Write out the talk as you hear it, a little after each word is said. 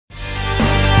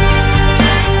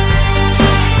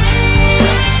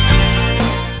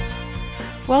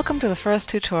Welcome to the first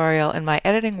tutorial in my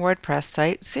Editing WordPress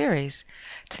site series.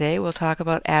 Today we'll talk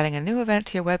about adding a new event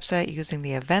to your website using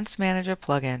the Events Manager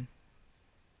plugin.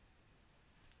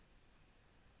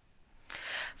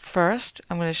 First,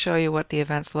 I'm going to show you what the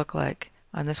events look like.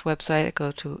 On this website, I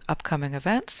go to Upcoming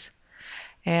Events,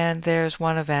 and there's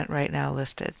one event right now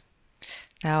listed.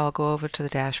 Now I'll go over to the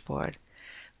dashboard.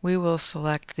 We will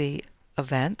select the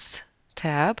Events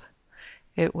tab.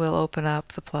 It will open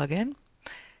up the plugin.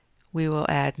 We will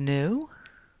add New.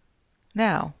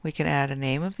 Now we can add a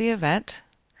name of the event.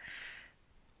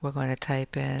 We're going to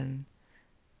type in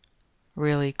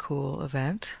Really Cool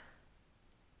Event.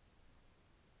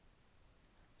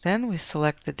 Then we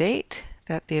select the date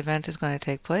that the event is going to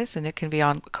take place, and it can be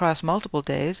across multiple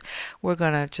days. We're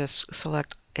going to just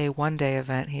select a one-day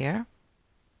event here.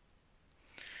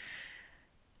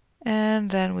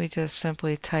 And then we just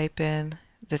simply type in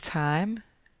the time,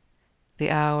 the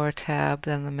hour, tab,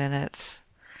 then the minutes,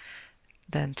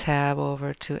 then tab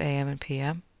over to AM and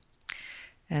PM,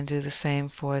 and do the same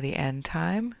for the end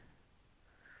time.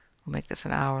 We'll make this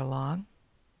an hour long.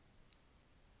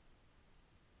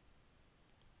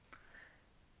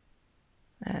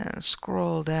 And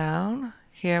scroll down.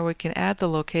 Here we can add the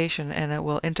location, and it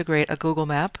will integrate a Google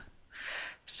map.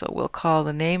 So we'll call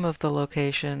the name of the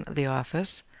location the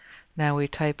office. Now we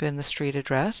type in the street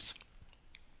address.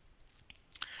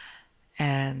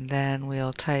 And then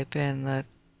we'll type in the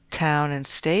town and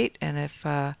state, and if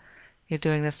you're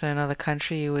doing this in another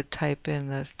country, you would type in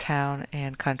the town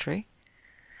and country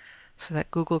so that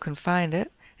Google can find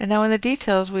it. And now in the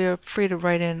details, we are free to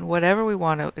write in whatever we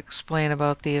want to explain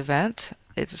about the event.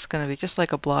 It's going to be just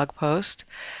like a blog post.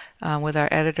 With our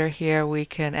editor here, we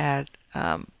can add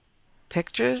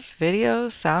pictures,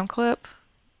 videos, sound clip,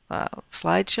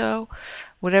 slideshow.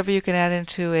 Whatever you can add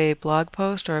into a blog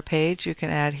post or a page, you can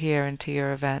add here into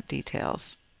your event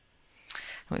details.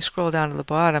 And we scroll down to the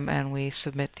bottom and we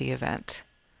submit the event.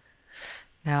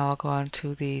 Now I'll go on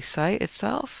to the site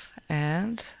itself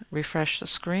and refresh the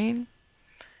screen.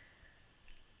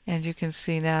 And you can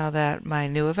see now that my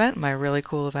new event, my really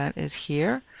cool event, is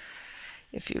here.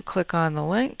 If you click on the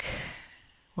link,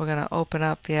 we're going to open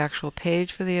up the actual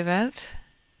page for the event.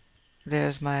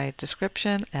 There's my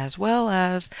description as well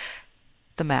as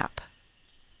the map.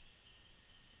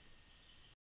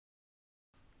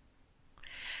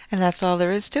 And that's all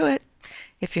there is to it.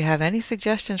 If you have any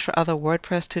suggestions for other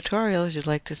WordPress tutorials you'd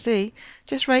like to see,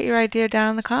 just write your idea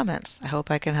down in the comments. I hope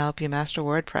I can help you master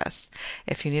WordPress.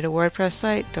 If you need a WordPress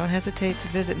site, don't hesitate to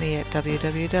visit me at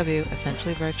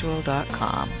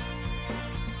www.essentiallyvirtual.com.